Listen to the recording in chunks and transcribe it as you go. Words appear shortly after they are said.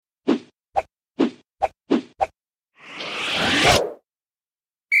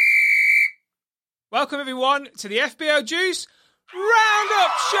Welcome everyone to the FPL Juice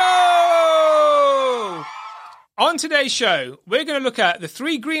Roundup Show! On today's show, we're going to look at the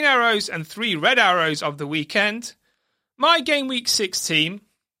 3 green arrows and 3 red arrows of the weekend, my Game Week 6 team,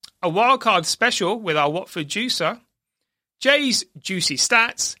 a wildcard special with our Watford Juicer, Jay's Juicy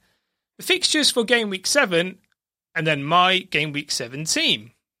Stats, the fixtures for Game Week 7, and then my Game Week 7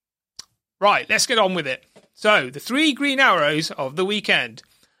 team. Right, let's get on with it. So, the 3 green arrows of the weekend.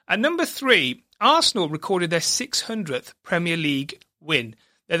 At number 3, Arsenal recorded their 600th Premier League win.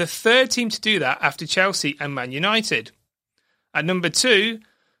 They're the 3rd team to do that after Chelsea and Man United. At number 2,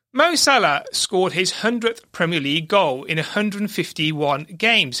 Mo Salah scored his 100th Premier League goal in 151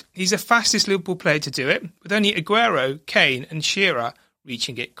 games. He's the fastest Liverpool player to do it, with only Aguero, Kane and Shearer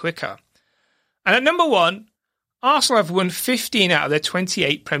reaching it quicker. And at number 1, Arsenal have won 15 out of their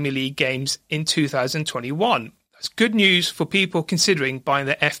 28 Premier League games in 2021. That's good news for people considering buying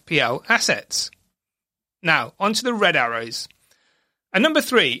their FPL assets. Now, on to the red arrows. At number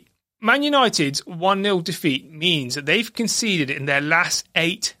 3, Man United's 1-0 defeat means that they've conceded in their last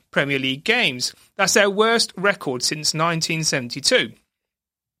 8 Premier League games. That's their worst record since 1972.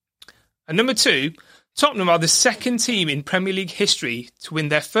 At number 2, Tottenham are the 2nd team in Premier League history to win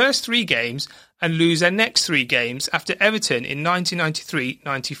their first 3 games and lose their next 3 games after Everton in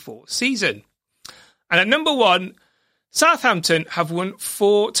 1993-94 season. And at number 1, Southampton have won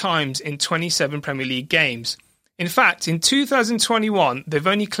 4 times in 27 Premier League games. In fact, in 2021, they've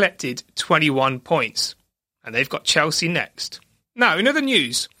only collected 21 points. And they've got Chelsea next. Now, in other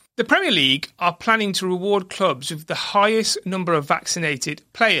news, the Premier League are planning to reward clubs with the highest number of vaccinated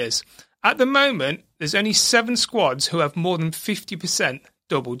players. At the moment, there's only 7 squads who have more than 50%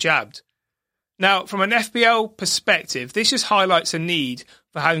 double jabbed. Now, from an FPL perspective, this just highlights a need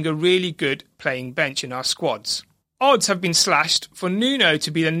for having a really good playing bench in our squads. Odds have been slashed for Nuno to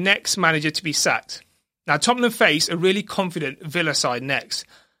be the next manager to be sacked. Now, Tottenham face a really confident Villa side next,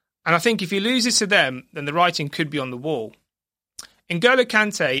 and I think if he loses to them, then the writing could be on the wall. N'Golo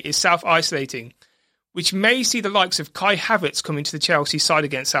Kante is self-isolating, which may see the likes of Kai Havertz coming to the Chelsea side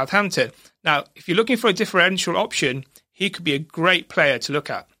against Southampton. Now, if you're looking for a differential option, he could be a great player to look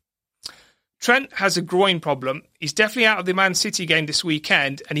at. Trent has a groin problem. He's definitely out of the Man City game this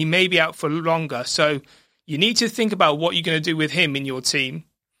weekend, and he may be out for longer, so you need to think about what you're going to do with him in your team.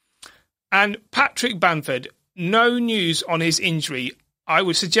 And Patrick Bamford, no news on his injury. I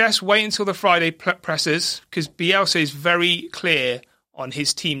would suggest wait until the Friday pressers because Bielsa is very clear on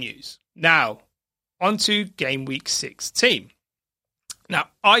his team news. Now, on to Game Week 6 team. Now,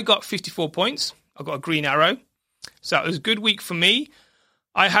 I got 54 points. I got a green arrow. So that was a good week for me.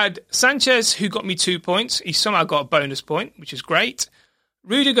 I had Sanchez, who got me 2 points. He somehow got a bonus point, which is great.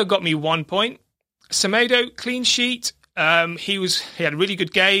 Rudiger got me 1 point. Semedo, clean sheet. He had a really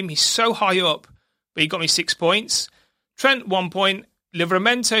good game. He's so high up, but he got me 6 points. Trent, 1 point.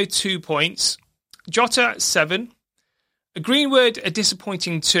 Livramento, 2 points. Jota, 7. Greenwood, a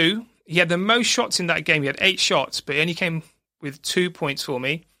disappointing 2. He had the most shots in that game. He had 8 shots, but he only came with 2 points for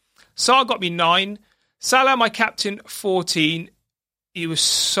me. Saar got me 9. Salah, my captain, 14. He was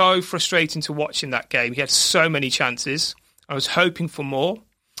so frustrating to watch in that game. He had so many chances. I was hoping for more.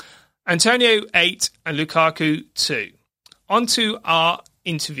 Antonio, 8, and Lukaku, 2. On to our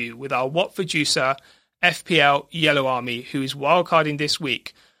interview with our Watford Juicer, FPL Yellow Army, who is wildcarding this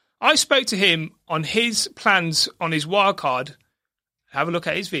week. I spoke to him on his plans on his wildcard. Have a look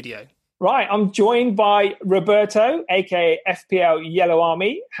at his video. Right, I'm joined by Roberto, aka FPL Yellow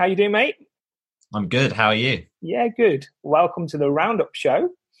Army. How you doing, mate? I'm good. How are you? Yeah, good. Welcome to the Roundup Show.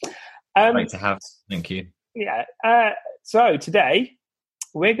 Great to have. Thank you. Yeah. So today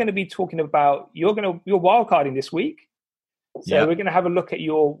we're going to be talking about you're wildcarding this week. So We're going to have a look at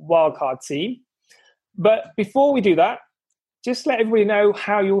your wildcard team. But before we do that, just let everybody know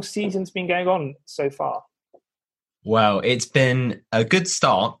how your season's been going on so far. Well, it's been a good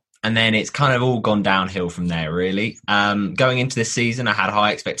start, and then it's kind of all gone downhill from there, really. Going into this season, I had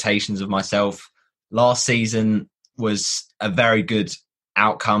high expectations of myself. Last season was a very good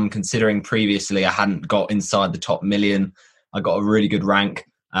outcome, considering previously I hadn't got inside the top 1,000,000. I got a really good rank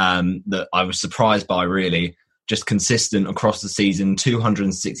that I was surprised by, really. Just consistent across the season,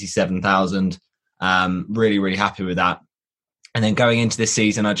 267,000. Really, really happy with that. And then going into this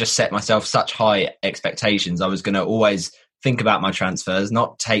season, I just set myself such high expectations. I was going to always think about my transfers,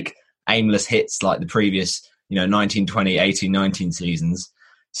 not take aimless hits like the previous, 19, 20, 18, 19 seasons.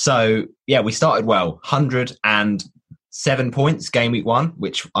 So, yeah, we started well. 107 points game week 1,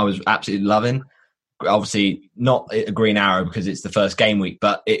 which I was absolutely loving. Obviously, not a green arrow because it's the first game week,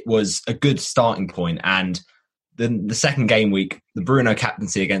 but it was a good starting point. And the second game week, the Bruno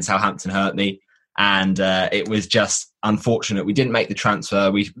captaincy against Southampton hurt me. And it was just unfortunate. We didn't make the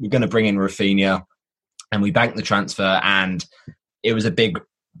transfer. We were going to bring in Rafinha, and we banked the transfer, and it was a big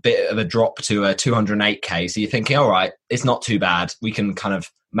bit of a drop to 208k. So you're thinking, all right, it's not too bad. We can kind of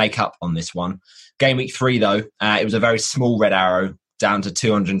make up on this one. Game week 3, though, it was a very small red arrow down to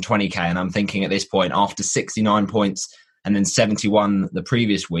 220k. And I'm thinking at this point, after 69 points and then 71 the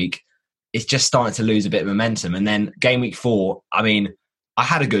previous week, it's just starting to lose a bit of momentum. And then game week 4, I mean, I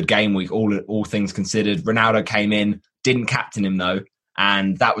had a good game week, all things considered. Ronaldo came in, didn't captain him though,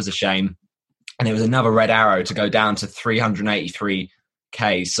 and that was a shame. And it was another red arrow to go down to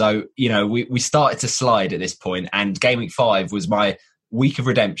 383k. So, we started to slide at this point, and game week 5 was my week of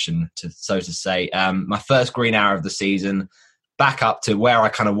redemption, so to say. My first green arrow of the season, back up to where I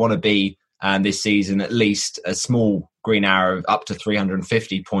kind of want to be this season, at least a small green arrow up to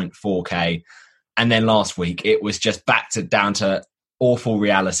 350.4k. And then last week, it was just down to awful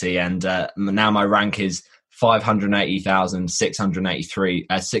reality. And now my rank is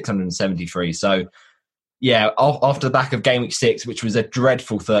 580,673. So, yeah, after the back of game week 6, which was a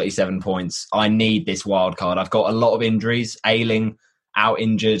dreadful 37 points, I need this wild card. I've got a lot of injuries. Ayling out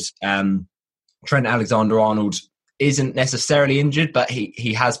injured. Trent Alexander-Arnold isn't necessarily injured, but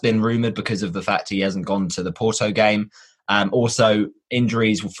he has been rumoured because of the fact he hasn't gone to the Porto game. Also,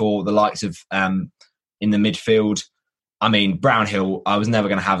 injuries for the likes of in the midfield. I mean, Brownhill, I was never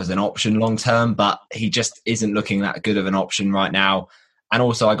going to have as an option long term, but he just isn't looking that good of an option right now. And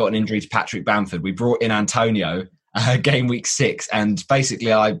also, I got an injury to Patrick Bamford. We brought in Antonio game week 6, and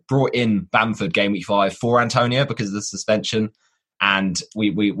basically I brought in Bamford game week 5 for Antonio because of the suspension, and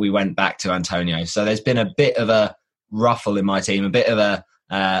we went back to Antonio. So there's been a bit of a ruffle in my team, a bit of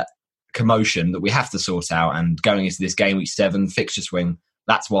a commotion that we have to sort out. And going into this game week 7 fixture swing,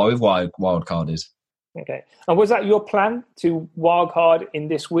 that's why we've wildcarded. Okay. And was that your plan to wildcard in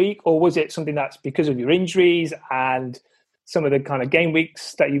this week, or was it something that's because of your injuries and some of the kind of game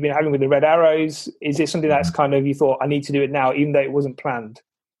weeks that you've been having with the Red Arrows? Is it something that's kind of, you thought, I need to do it now, even though it wasn't planned?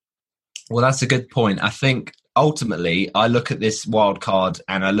 Well, that's a good point. I think ultimately I look at this wild card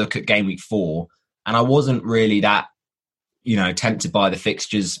and I look at game week 4, and I wasn't really that, tempted by the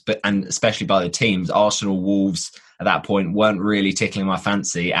fixtures, and especially by the teams. Arsenal, Wolves at that point weren't really tickling my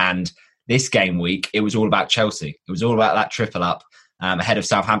fancy. And this game week, it was all about Chelsea. It was all about that triple up ahead of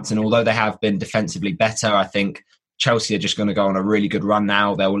Southampton. Although they have been defensively better, I think Chelsea are just going to go on a really good run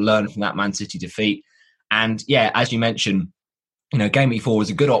now. They will learn from that Man City defeat. And yeah, as you mentioned, game week 4 was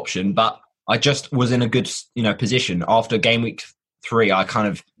a good option, but I just was in a good, position. After game week 3, I kind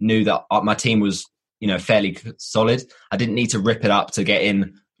of knew that my team was, fairly solid. I didn't need to rip it up to get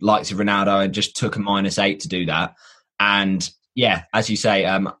in likes of Ronaldo, and just took a -8 to do that. And yeah, as you say,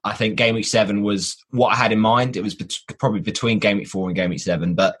 I think game week 7 was what I had in mind. It was probably between game week 4 and game week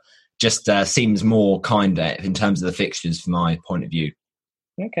 7, but just seems more kinder in terms of the fixtures from my point of view.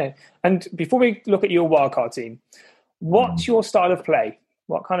 Okay. And before we look at your wildcard team, what's your style of play?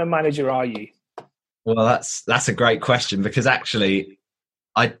 What kind of manager are you? Well, that's a great question, because actually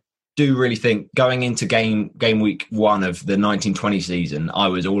I do really think going into game week 1 of the 1920 season, I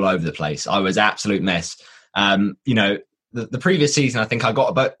was all over the place. I was absolute mess. The previous season, I think I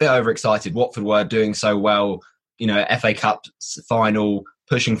got a bit overexcited. Watford were doing so well, FA Cup final,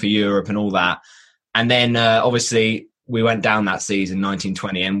 pushing for Europe and all that. And then obviously we went down that season,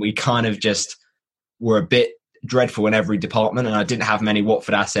 1920, and we kind of just were a bit dreadful in every department. And I didn't have many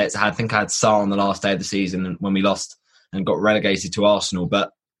Watford assets. I think I had Sarr on the last day of the season when we lost and got relegated to Arsenal.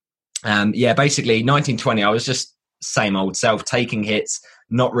 But basically 1920, I was just same old self, taking hits,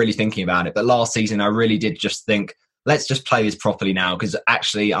 not really thinking about it. But last season, I really did just think, let's just play this properly now, because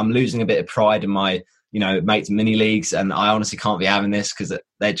actually I'm losing a bit of pride in my, mates mini leagues, and I honestly can't be having this because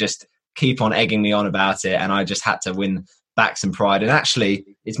they just keep on egging me on about it, and I just had to win back some pride. And actually,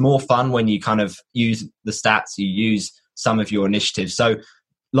 it's more fun when you kind of use the stats, you use some of your initiatives. So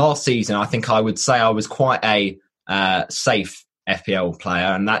last season, I think I would say I was quite a safe FPL player,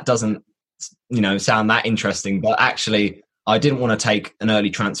 and that doesn't, sound that interesting, but actually I didn't want to take an early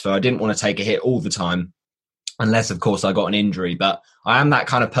transfer. I didn't want to take a hit all the time, unless, of course, I got an injury. But I am that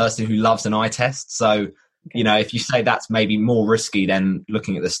kind of person who loves an eye test. So, if you say that's maybe more risky than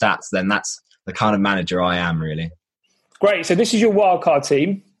looking at the stats, then that's the kind of manager I am, really. Great. So this is your wildcard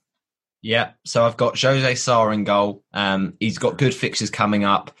team. Yeah. So I've got Jose Sarr in goal. He's got good fixtures coming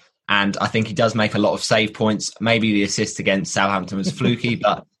up, and I think he does make a lot of save points. Maybe the assist against Southampton was fluky,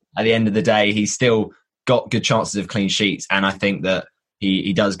 but at the end of the day, he's still got good chances of clean sheets. And I think that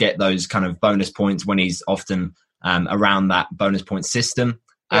he does get those kind of bonus points when he's often around that bonus point system.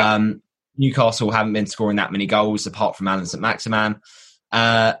 Yeah. Newcastle haven't been scoring that many goals apart from Alan St. Maximan.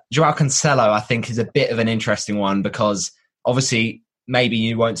 Joao Cancelo, I think, is a bit of an interesting one because obviously maybe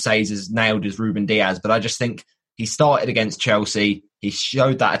you won't say he's as nailed as Ruben Diaz, but I just think he started against Chelsea. He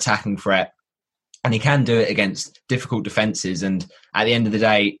showed that attacking threat and he can do it against difficult defences. And at the end of the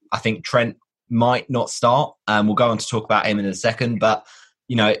day, I think Trent might not start. We'll go on to talk about him in a second, but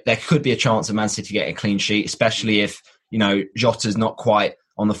there could be a chance of Man City getting a clean sheet, especially if, Jota's not quite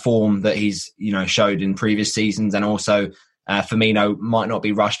on the form that he's, showed in previous seasons. And also Firmino might not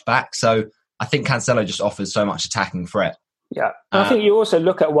be rushed back. So I think Cancelo just offers so much attacking threat. Yeah. And I think you also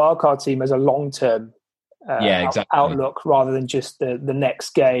look at wildcard team as a long-term exactly. outlook rather than just the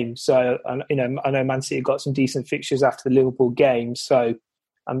next game. So, I know Man City got some decent fixtures after the Liverpool game. So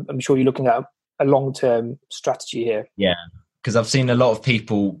I'm sure you're looking at a long-term strategy here. Yeah. Because I've seen a lot of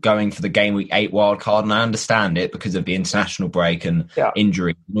people going for the game week 8 wildcard, and I understand it because of the international break and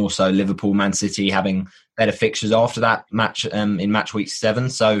injury, and also Liverpool, Man City having better fixtures after that match in match week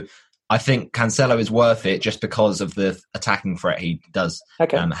 7. So I think Cancelo is worth it just because of the attacking threat he does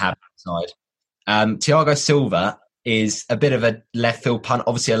have inside. Thiago Silva is a bit of a left field punt.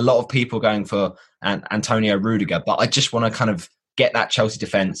 Obviously, a lot of people going for Antonio Rudiger, but I just want to kind of get that Chelsea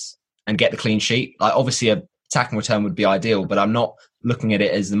defence and get the clean sheet. Like, obviously, a attacking return would be ideal, but I'm not looking at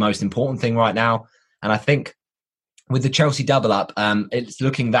it as the most important thing right now. And I think with the Chelsea double up, it's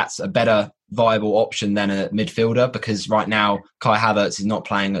looking that's a better viable option than a midfielder, because right now Kai Havertz is not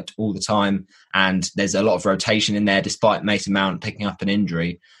playing it all the time and there's a lot of rotation in there despite Mason Mount picking up an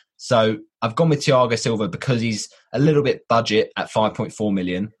injury. So I've gone with Thiago Silva because he's a little bit budget at 5.4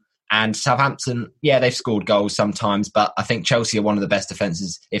 million. And Southampton, they've scored goals sometimes, but I think Chelsea are one of the best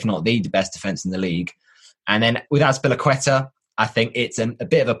defences, if not the best defence in the league. And then with Azpilicueta, I think it's a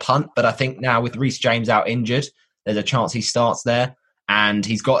bit of a punt, but I think now with Reece James out injured, there's a chance he starts there, and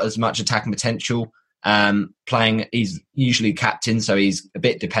he's got as much attacking potential. Playing, he's usually captain, so he's a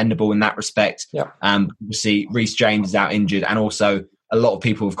bit dependable in that respect. Yeah. Obviously, Reece James is out injured, and also a lot of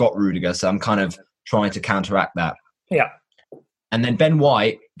people have got Rudiger, so I'm kind of trying to counteract that. Yeah. And then Ben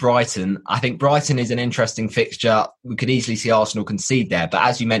White, Brighton. I think Brighton is an interesting fixture. We could easily see Arsenal concede there, but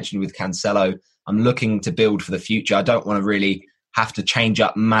as you mentioned with Cancelo, I'm looking to build for the future. I don't want to really have to change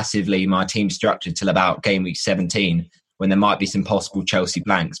up massively my team structure till about game week 17 when there might be some possible Chelsea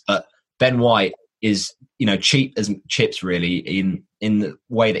blanks. But Ben White is, cheap as chips really in the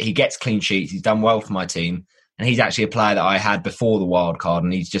way that he gets clean sheets. He's done well for my team, and he's actually a player that I had before the wild card,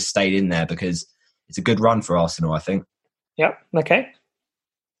 and he's just stayed in there because it's a good run for Arsenal, I think. Yeah. Okay.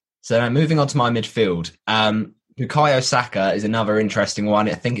 So moving on to my midfield. Bukayo Saka is another interesting one.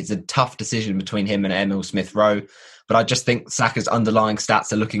 I think it's a tough decision between him and Emil Smith-Rowe, but I just think Saka's underlying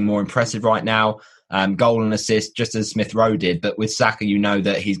stats are looking more impressive right now. Goal and assist, just as Smith-Rowe did. But with Saka, you know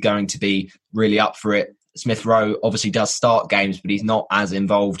that he's going to be really up for it. Smith-Rowe obviously does start games, but he's not as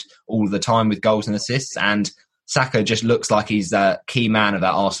involved all the time with goals and assists. And Saka just looks like he's the key man of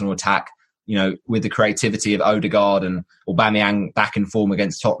that Arsenal attack. With the creativity of Odegaard and Aubameyang back in form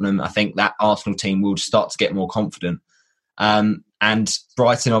against Tottenham, I think that Arsenal team will start to get more confident. And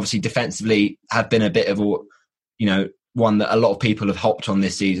Brighton, obviously, defensively have been a bit of one that a lot of people have hopped on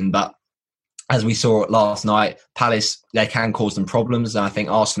this season. But as we saw last night, Palace, they can cause them problems. And I think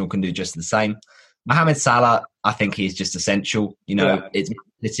Arsenal can do just the same. Mohamed Salah, I think he's just essential. It's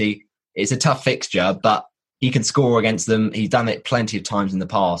City. It's a tough fixture, but he can score against them. He's done it plenty of times in the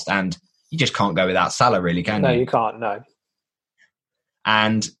past, and you just can't go without Salah, really, can you? No, you can't, no.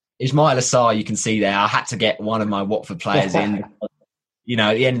 And Ismail Assar, you can see there, I had to get one of my Watford players in. At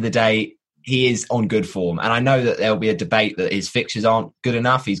the end of the day, he is on good form. And I know that there'll be a debate that his fixtures aren't good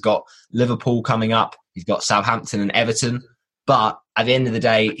enough. He's got Liverpool coming up. He's got Southampton and Everton. But at the end of the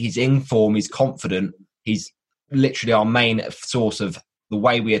day, he's in form. He's confident. He's literally our main source of the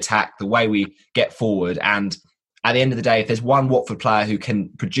way we attack, the way we get forward. And at the end of the day, if there's one Watford player who can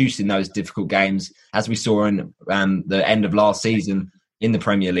produce in those difficult games, as we saw in the end of last season in the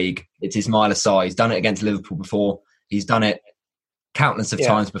Premier League, it's Ismail Assar. He's done it against Liverpool before. He's done it countless of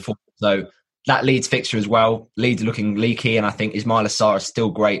times before. So that Leeds fixture as well. Leeds looking leaky, and I think Ismail Assar is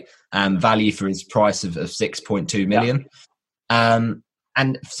still great value for his price of 6.2 million. Yeah.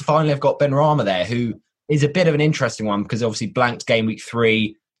 And finally, I've got Benrahma there, who is a bit of an interesting one because obviously blanked game week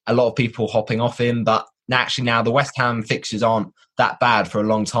 3. A lot of people hopping off him, but actually now the West Ham fixtures aren't that bad for a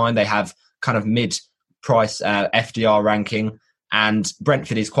long time. They have kind of mid-price FDR ranking, and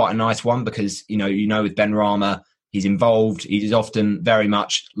Brentford is quite a nice one because, with Benrahma, he's involved. He's often very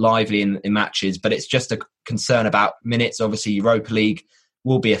much lively in matches, but it's just a concern about minutes. Obviously, Europa League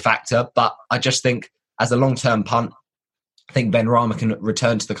will be a factor, but I just think as a long-term punt, I think Benrahma can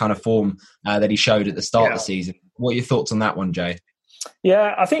return to the kind of form that he showed at the start of the season. What are your thoughts on that one, Jay?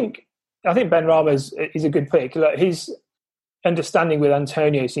 Yeah, I think Benrahma is a good pick. Look, his understanding with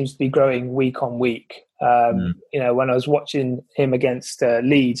Antonio seems to be growing week on week. When I was watching him against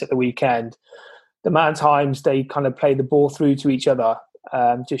Leeds at the weekend, the amount of times they kind of play the ball through to each other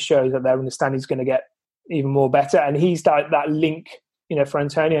just shows that their understanding is going to get even more better. And he's that link, for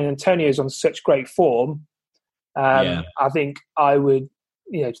Antonio. And Antonio is on such great form. I think I would,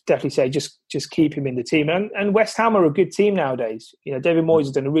 definitely say just keep him in the team. And West Ham are a good team nowadays. David Moyes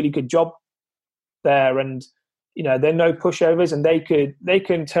has done a really good job there, and they're no pushovers, and they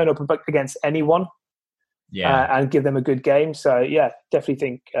can turn up against anyone, and give them a good game. So yeah, definitely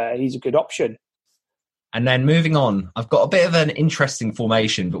think he's a good option. And then moving on, I've got a bit of an interesting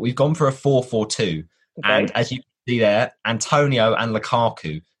formation, but we've gone for a 4-4-2. Okay. And as you can see there, Antonio and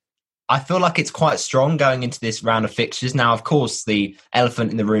Lukaku. I feel like it's quite strong going into this round of fixtures. Now, of course, the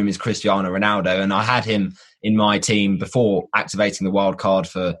elephant in the room is Cristiano Ronaldo, and I had him in my team before activating the wild card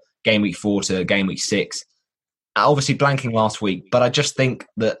for game week 4 to game week 6. Obviously blanking last week, but I just think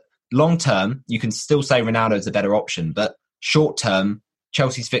that long term, you can still say Ronaldo is a better option, but short term,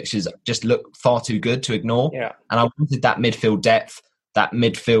 Chelsea's fixtures just look far too good to ignore. Yeah. And I wanted that midfield depth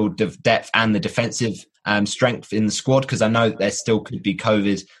and the defensive strength in the squad, because I know that there still could be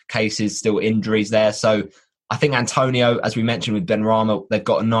COVID cases, still injuries there. So I think Antonio, as we mentioned with Benrahma, they've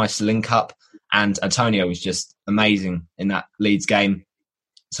got a nice link up, and Antonio was just amazing in that Leeds game.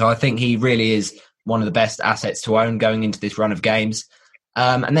 So I think he really is one of the best assets to own going into this run of games.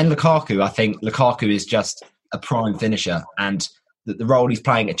 And then Lukaku, I think Lukaku is just a prime finisher, and the role he's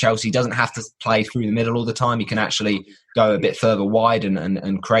playing at Chelsea doesn't have to play through the middle all the time. He can actually go a bit further wide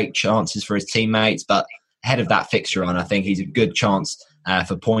and create chances for his teammates. But ahead of that fixture on, I think he's a good chance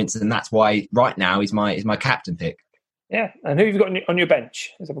for points, and that's why right now he's my captain pick. Yeah, and who have you got on your bench?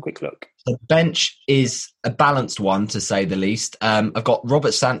 Let's have a quick look. The bench is a balanced one, to say the least. I've got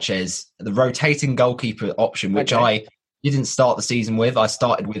Robert Sanchez, the rotating goalkeeper option, which I didn't start the season with. I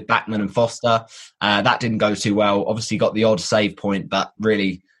started with Bachmann and Foster. That didn't go too well. Obviously got the odd save point, but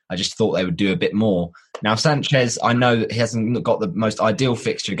really I just thought they would do a bit more. Now, Sanchez, I know that he hasn't got the most ideal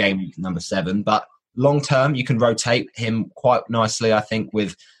fixture game, number 7, but long term, you can rotate him quite nicely, I think,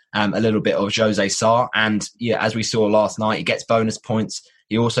 with a little bit of Jose Sarr. And yeah, as we saw last night, he gets bonus points.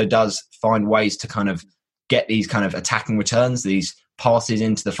 He also does find ways to kind of get these kind of attacking returns, these passes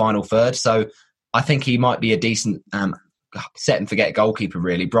into the final third. So I think he might be a decent set and forget goalkeeper,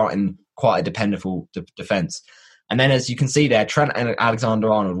 really. Brighton, quite a dependable defence. And then, as you can see there, Trent and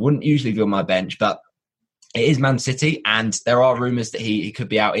Alexander-Arnold wouldn't usually be on my bench, but it is Man City, and there are rumours that he could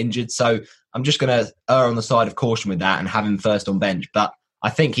be out injured. So I'm just going to err on the side of caution with that and have him first on bench. But I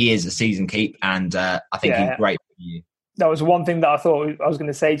think he is a season keep, and I think he's great for you. That was one thing that I thought I was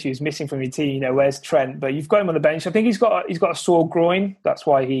going to say to you is missing from your team. Where's Trent? But you've got him on the bench. I think he's got a sore groin. That's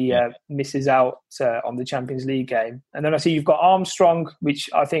why he misses out on the Champions League game. And then I see you've got Armstrong, which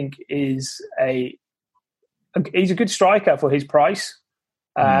I think is he's a good striker for his price.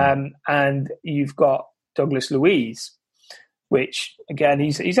 And you've got Douglas Luiz, which again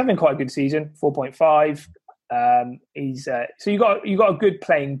he's having quite a good season, 4.5. So you got a good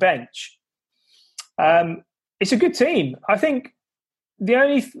playing bench. It's a good team. I think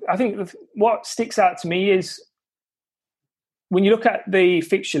what sticks out to me is when you look at the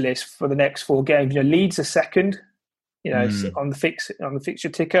fixture list for the next 4 games. Leeds are second, on the fixture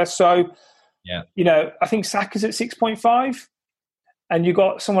ticker. So I think Saka's at 6.5, and you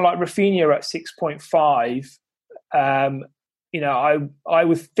got someone like Rafinha at 6.5. I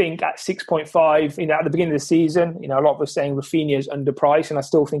would think at 6.5, at the beginning of the season, a lot of us saying Rafinha is underpriced, and I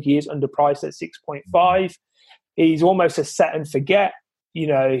still think he is underpriced at 6.5. He's almost a set and forget.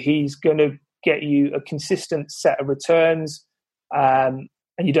 He's going to get you a consistent set of returns, and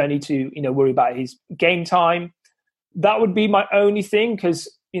you don't need to, worry about his game time. That would be my only thing, because,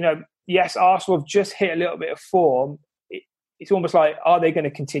 yes, Arsenal have just hit a little bit of form. It's almost like, are they going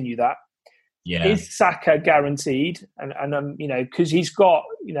to continue that? Yeah. Is Saka guaranteed? And because he's got,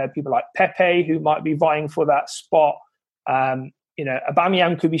 people like Pepe who might be vying for that spot.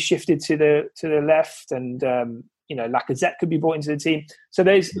 Aubameyang could be shifted to the left, and Lacazette could be brought into the team. So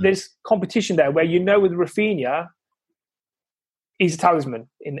there's competition there where with Rafinha, he's a talisman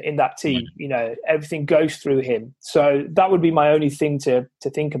in that team. Everything goes through him. So that would be my only thing to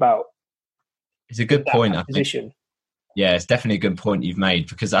think about. It's a good point. Position. Yeah, it's definitely a good point you've made,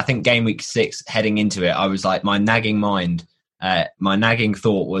 because I think game week 6 heading into it, I was like, my nagging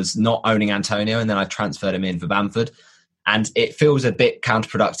thought was not owning Antonio, and then I transferred him in for Bamford. And it feels a bit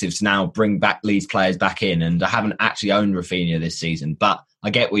counterproductive to now bring back Leeds players back in. And I haven't actually owned Rafinha this season, but I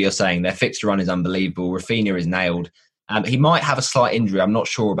get what you're saying. Their fixture run is unbelievable. Rafinha is nailed. He might have a slight injury. I'm not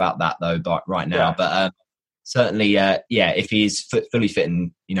sure about that though, but right now. Yeah. But certainly, if he's fully fit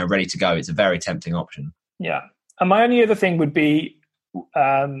and ready to go, it's a very tempting option. Yeah. And my only other thing would be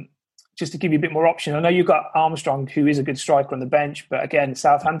just to give you a bit more option. I know you've got Armstrong, who is a good striker on the bench, but again,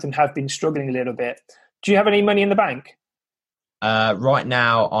 Southampton have been struggling a little bit. Do you have any money in the bank? Right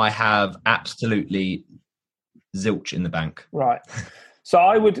now, I have absolutely zilch in the bank. Right. So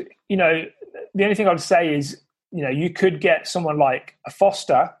I would, the only thing I would say is, you could get someone like a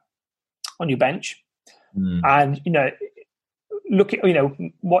Foster on your bench, and look at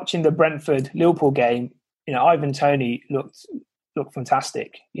watching the Brentford Liverpool game. Ivan Toney looked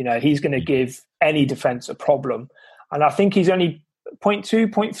fantastic. He's going to give any defence a problem, and I think he's only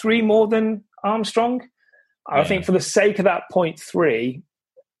 0.2, 0.3 more than Armstrong. I think for the sake of that 0.3,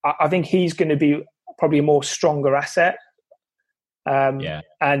 I think he's going to be probably a more stronger asset. And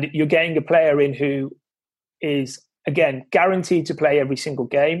you're getting a player in who is, again, guaranteed to play every single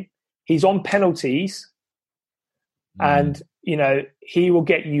game. He's on penalties, and he will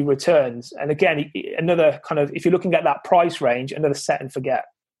get you returns. And again, another kind of, if you're looking at that price range, another set and forget.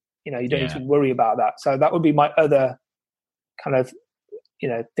 You don't need to worry about that. So that would be my other kind of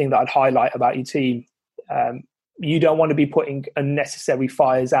thing that I'd highlight about your team. You don't want to be putting unnecessary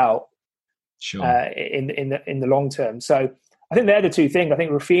fires out in the long term. So I think they're the two things. I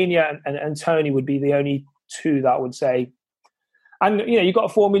think Rafinha and Toney would be the only two that I would say. And you've got a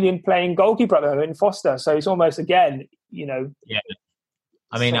 4 million playing goalkeeper in Foster, so it's almost again, Yeah.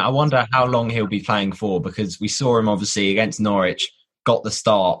 I mean, I wonder how long he'll be playing for, because we saw him obviously against Norwich, got the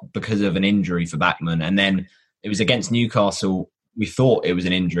start because of an injury for Bachmann, and then it was against Newcastle. We thought it was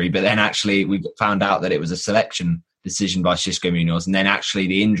an injury, but then actually we found out that it was a selection decision by Xisco Munoz, and then actually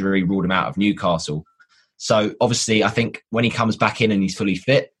the injury ruled him out of Newcastle. So obviously I think when he comes back in and he's fully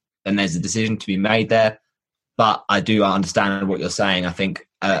fit, then there's a decision to be made there. But I do understand what you're saying. I think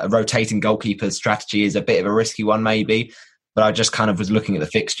a rotating goalkeeper strategy is a bit of a risky one maybe, but I just kind of was looking at the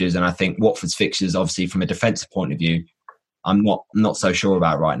fixtures, and I think Watford's fixtures, obviously from a defensive point of view, I'm not so sure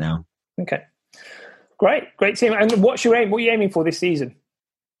about right now. Okay. Great team. And what's your aim? What are you aiming for this season?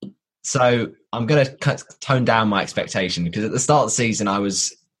 So I'm going to tone down my expectation, because at the start of the season, I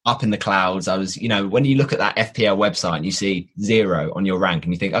was up in the clouds. I was, when you look at that FPL website and you see 0 on your rank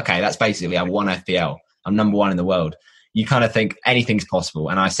and you think, okay, that's basically I won FPL. I'm number 1 in the world. You kind of think anything's possible.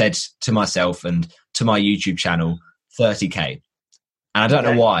 And I said to myself and to my YouTube channel, 30K. And I don't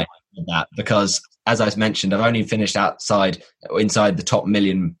know why I did that, because as I mentioned, I've only finished inside the top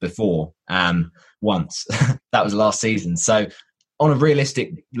million before once. That was last season. So on a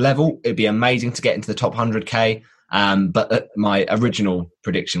realistic level, it'd be amazing to get into the top 100K. But my original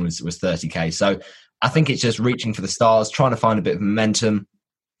prediction was 30K. So I think it's just reaching for the stars, trying to find a bit of momentum.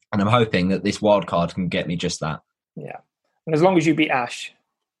 And I'm hoping that this wild card can get me just that. Yeah. And as long as you beat Ash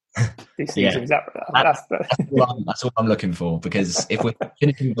this season, that's all I'm looking for. Because if we're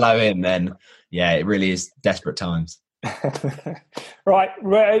finishing below him, then it really is desperate times. Right.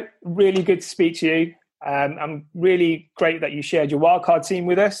 Really good to speak to you. I'm really great that you shared your wildcard team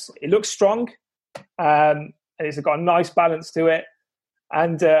with us. It looks strong, and it's got a nice balance to it.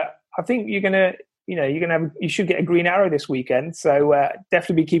 And I think you should get a green arrow this weekend. So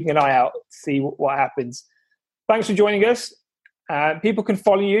definitely be keeping an eye out to see what happens. Thanks for joining us. People can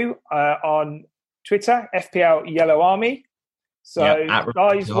follow you on Twitter, FPL Yellow Army. So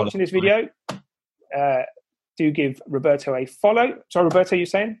guys watching this video, do give Roberto a follow. Sorry, Roberto, you're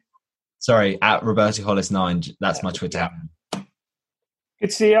saying? Sorry, at Roberto Hollis 9. That's my Twitter. Good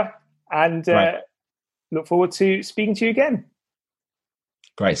to see you. And look forward to speaking to you again.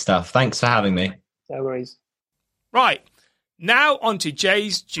 Great stuff. Thanks for having me. No worries. Right. Now on to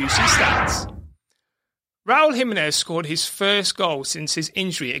Jay's juicy stats. Raul Jimenez scored his first goal since his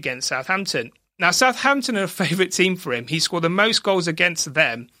injury against Southampton. Now, Southampton are a favourite team for him. He scored the most goals against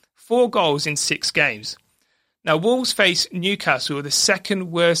them, 4 goals in 6 games. Now, Wolves face Newcastle, the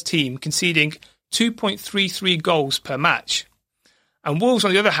second worst team, conceding 2.33 goals per match. And Wolves,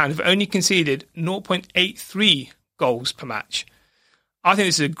 on the other hand, have only conceded 0.83 goals per match. I think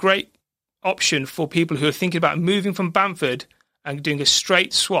this is a great option for people who are thinking about moving from Bamford and doing a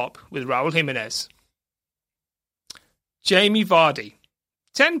straight swap with Raul Jimenez. Jamie Vardy,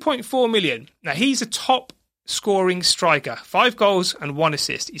 10.4 million. Now, he's a top scoring striker, 5 goals and 1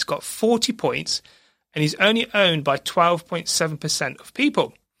 assist. He's got 40 points and he's only owned by 12.7% of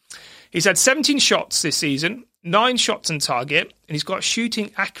people. He's had 17 shots this season, 9 shots on target, and he's got a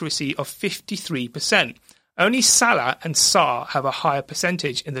shooting accuracy of 53%. Only Salah and Sarr have a higher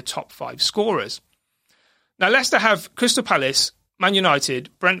percentage in the top 5 scorers. Now, Leicester have Crystal Palace, Man United,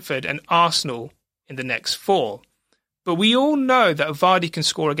 Brentford and Arsenal in the next 4. But we all know that Vardy can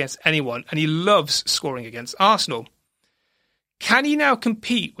score against anyone, and he loves scoring against Arsenal. Can he now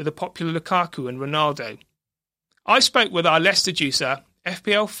compete with the popular Lukaku and Ronaldo? I spoke with our Leicester juicer,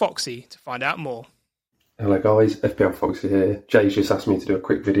 FPL Foxy, to find out more. Hello guys, FPL Foxy here. Jay's just asked me to do a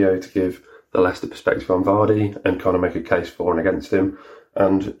quick video to give the Leicester perspective on Vardy and kind of make a case for and against him.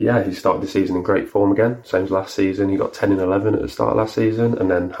 And yeah, he started the season in great form again, same as last season. He got 10 in 11 at the start of last season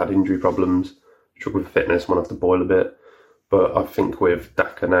and then had injury problems, struggled with fitness, went off the boil a bit. But I think with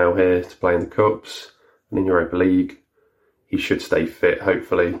Daka now here to play in the Cups and in Europa League, he should stay fit,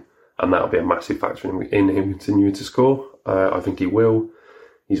 hopefully, and that'll be a massive factor in him continuing to score. I think he will.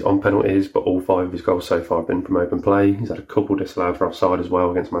 He's on penalties, but all 5 of his goals so far have been from open play. He's had a couple disallowed for offside as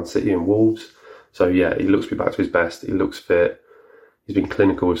well against Man City and Wolves. So yeah, he looks to be back to his best. He looks fit. He's been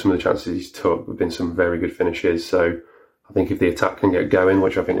clinical with some of the chances he's took. There have been some very good finishes. So I think if the attack can get going,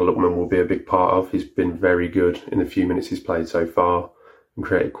 which I think Lookman will be a big part of, he's been very good in the few minutes he's played so far and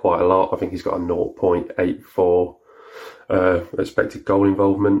created quite a lot. I think he's got a 0.84 expected goal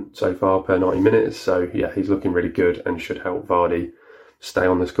involvement so far per 90 minutes. So yeah, he's looking really good and should help Vardy stay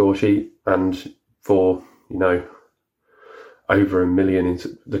on the score sheet. And for, over $1 million in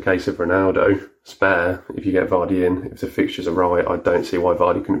the case of Ronaldo spare, if you get Vardy in, if the fixtures are right, I don't see why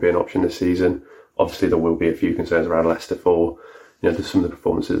Vardy couldn't be an option this season. Obviously there will be a few concerns around Leicester for, some of the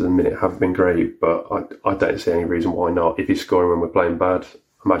performances at the minute haven't been great, but I don't see any reason why not. If he's scoring when we're playing bad,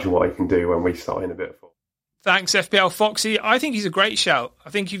 imagine what he can do when we start in a bit of form. Thanks, FPL Foxy. I think he's a great shout. I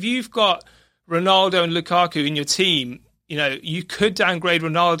think if you've got Ronaldo and Lukaku in your team, you could downgrade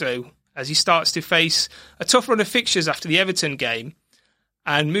Ronaldo as he starts to face a tough run of fixtures after the Everton game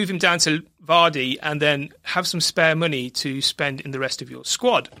and move him down to Vardy and then have some spare money to spend in the rest of your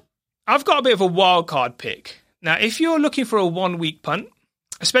squad. I've got a bit of a wildcard pick. Now, if you're looking for a 1-week punt,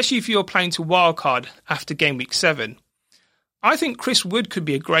 especially if you're planning to wildcard after game week 7, I think Chris Wood could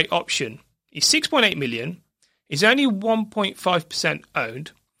be a great option. He's 6.8 million. He's only 1.5%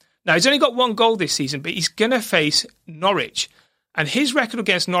 owned. Now, he's only got 1 goal this season, but he's going to face Norwich. And his record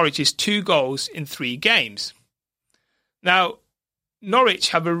against Norwich is 2 goals in 3 games. Now, Norwich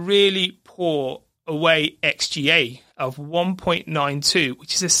have a really poor away XGA of 1.92,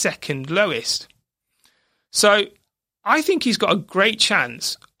 which is the second lowest. So I think he's got a great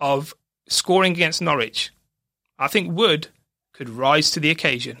chance of scoring against Norwich. I think Wood could rise to the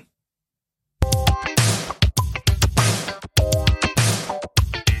occasion.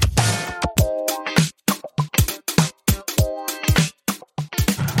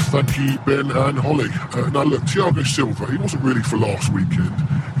 Thank you, Ben and Holly. Now look, Thiago Silva, he wasn't really for last weekend.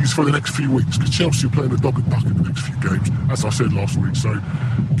 He's for the next few weeks because Chelsea are playing a dog and duck in the next few games, as I said last week. So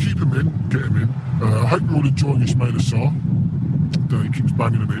keep him in, get him in. I hope you're all enjoying Ismail Assar. He keeps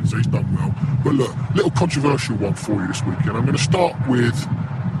banging them in, so he's done well. But look, little controversial one for you this weekend. I'm going to start with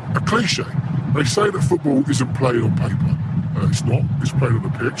a cliche. They say that football isn't played on paper. It's not. It's played on the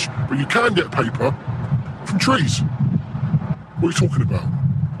pitch. But you can get paper from trees. What are you talking about?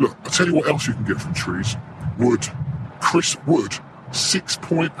 Look, I'll tell you what else you can get from trees. Wood. Chris Wood.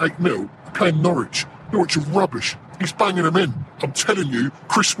 6.8 mil. Playing Norwich. Norwich are rubbish. He's banging them in. I'm telling you,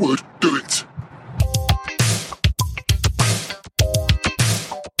 Chris Wood, do it.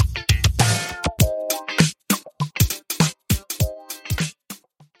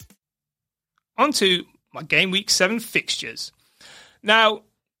 On to my game week 7 fixtures. Now,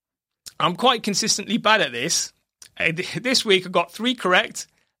 I'm quite consistently bad at this. This week I got 3 correct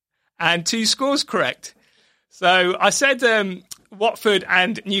and 2 scores correct. So I said Watford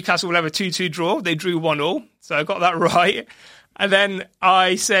and Newcastle will have a 2-2 draw. They drew 1-1, so I got that right. And then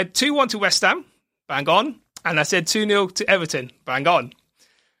I said 2-1 to West Ham, bang on. And I said 2-0 to Everton, bang on.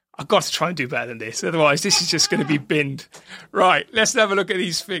 I've got to try and do better than this, otherwise this is just going to be binned. Right, let's have a look at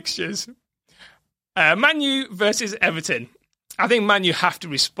these fixtures. Man U versus Everton. I think Man U have to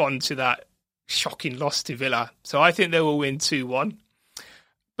respond to that shocking loss to Villa. So I think they will win 2-1.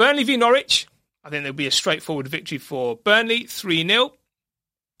 Burnley v Norwich. I think there'll be a straightforward victory for Burnley, 3-0.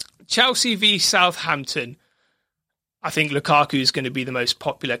 Chelsea v Southampton. I think Lukaku is going to be the most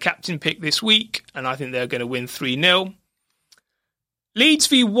popular captain pick this week, and I think they're going to win 3-0. Leeds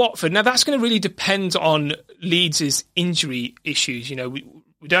v Watford. Now, that's going to really depend on Leeds' injury issues. You know, we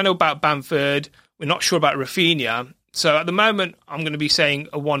don't know about Bamford. We're not sure about Rafinha. So at the moment, I'm going to be saying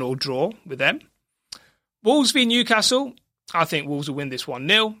a 1-1 draw with them. Wolves v Newcastle. I think Wolves will win this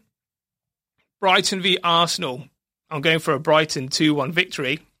 1-0. Brighton v Arsenal. I'm going for a Brighton 2-1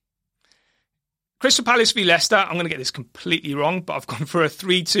 victory. Crystal Palace v Leicester. I'm going to get this completely wrong, but I've gone for a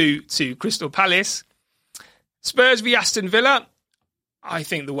 3-2 to Crystal Palace. Spurs v Aston Villa. I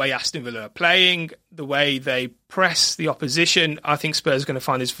think the way Aston Villa are playing, the way they press the opposition, I think Spurs are going to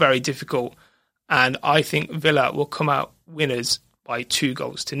find this very difficult. And I think Villa will come out winners by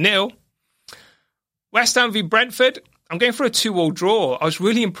 2-0. West Ham v Brentford. I'm going for a 2-2 draw. I was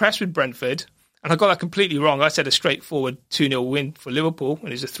really impressed with Brentford, and I got that completely wrong. I said a straightforward 2-0 win for Liverpool,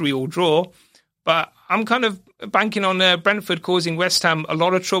 and it's a 3-3 draw. But I'm kind of banking on Brentford causing West Ham a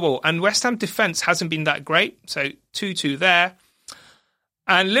lot of trouble. And West Ham defence hasn't been that great, so 2-2 there.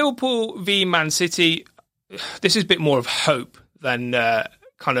 And Liverpool v Man City, this is a bit more of hope than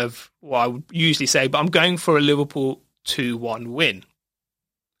kind of what I would usually say, but I'm going for a Liverpool 2-1 win.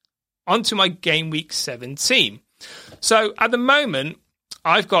 On to my game week 7 team. So at the moment,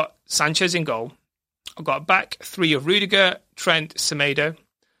 I've got Sanchez in goal. I've got back 3 of Rudiger, Trent, Semedo.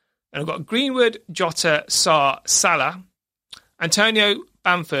 And I've got Greenwood, Jota, Sarr, Salah, Antonio,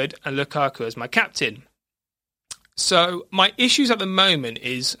 Bamford, and Lukaku as my captain. So my issues at the moment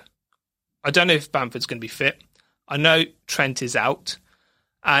is I don't know if Bamford's going to be fit. I know Trent is out.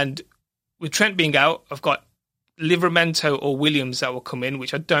 And with Trent being out, I've got Livramento or Williams that will come in,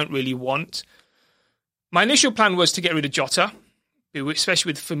 which I don't really want. My initial plan was to get rid of Jota,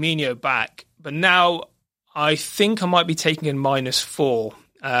 especially with Firmino back. But now I think I might be taking in -4.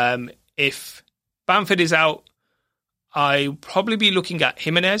 If Bamford is out, I'll probably be looking at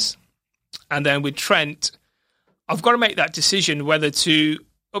Jimenez. And then with Trent, I've got to make that decision whether to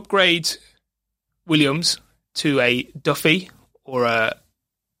upgrade Williams to a Duffy or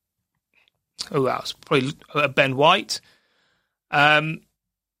probably a Ben White. But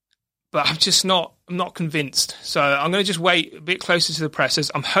I'm not convinced. So I'm going to just wait a bit closer to the pressers.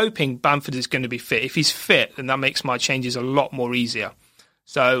 I'm hoping Bamford is going to be fit. If he's fit, then that makes my changes a lot more easier.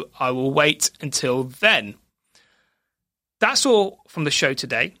 So I will wait until then. That's all from the show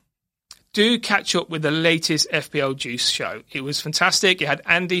today. Do catch up with the latest FPL Juice show. It was fantastic. It had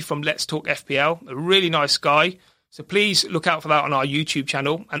Andy from Let's Talk FPL, a really nice guy. So please look out for that on our YouTube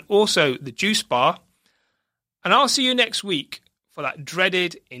channel, and also the Juice Bar. And I'll see you next week for that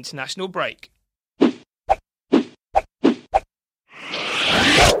dreaded international break.